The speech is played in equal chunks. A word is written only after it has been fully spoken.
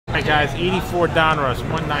Alright guys, 84 Donruss,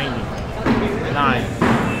 190. 9.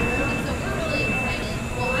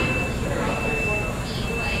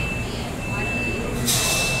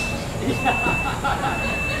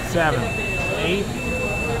 7, 8,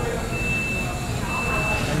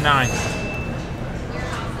 and 9.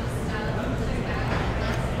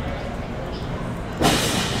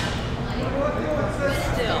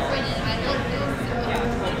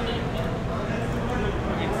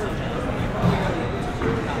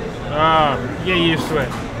 Oh, get used to it.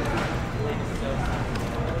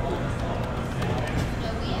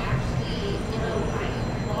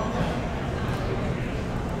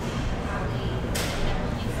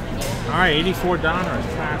 All right, 84 Donruss,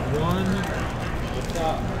 pack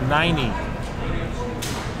 190.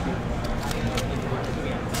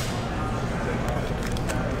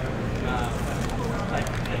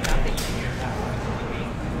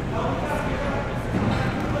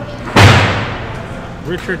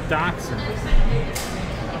 Richard Dotson.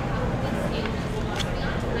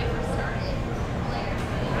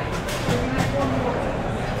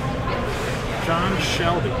 John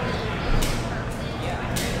Shelby.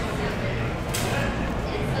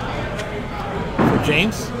 For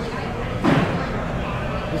James.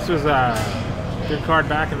 This was a good card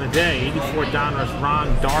back in the day. 84 Donruss, Ron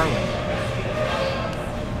Darling.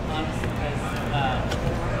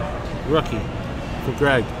 Rookie for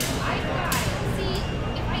Greg.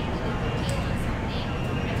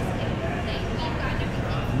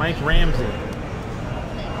 Mike Ramsey.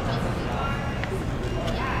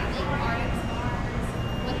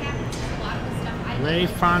 Ray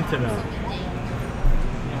Fontenot.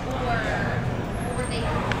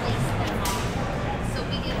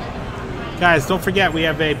 Guys, don't forget we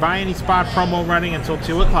have a buy any spot promo running until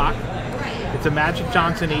 2 o'clock. It's a Magic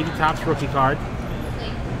Johnson 80 Topps rookie card.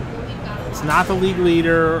 It's not the league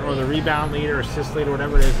leader or the rebound leader or assist leader,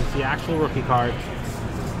 whatever it is. It's the actual rookie card.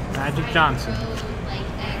 Magic Johnson.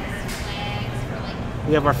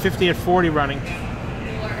 We have our 50 at 40 running.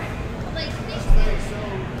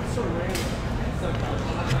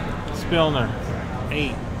 Spillner,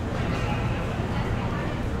 8.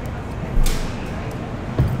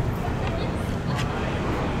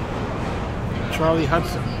 Charlie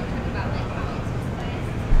Hudson.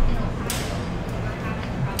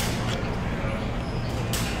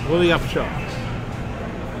 Willie Upshaw.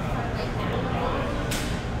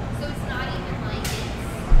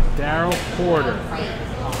 Daryl Porter.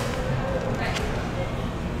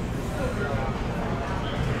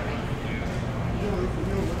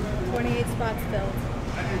 28 spots filled.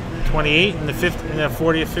 28 in the 50, in the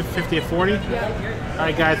 40, 50 at 40? Yep. All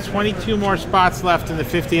right, guys, 22 more spots left in the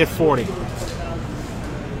 50 at 40.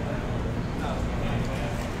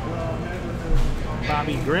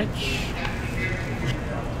 Bobby Grich.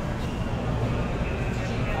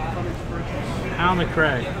 Al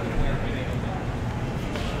McRae.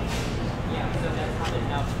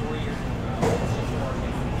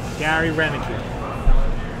 Gary Renicky.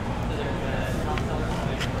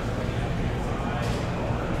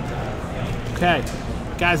 Okay,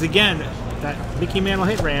 guys, again, that Mickey Mantle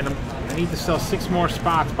hit random. I need to sell 6 more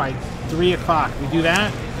spots by 3 o'clock. We do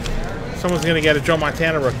that, someone's going to get a Joe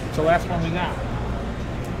Montana rookie. It's the last one we got.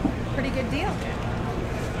 Pretty good deal.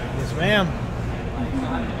 Yes, ma'am.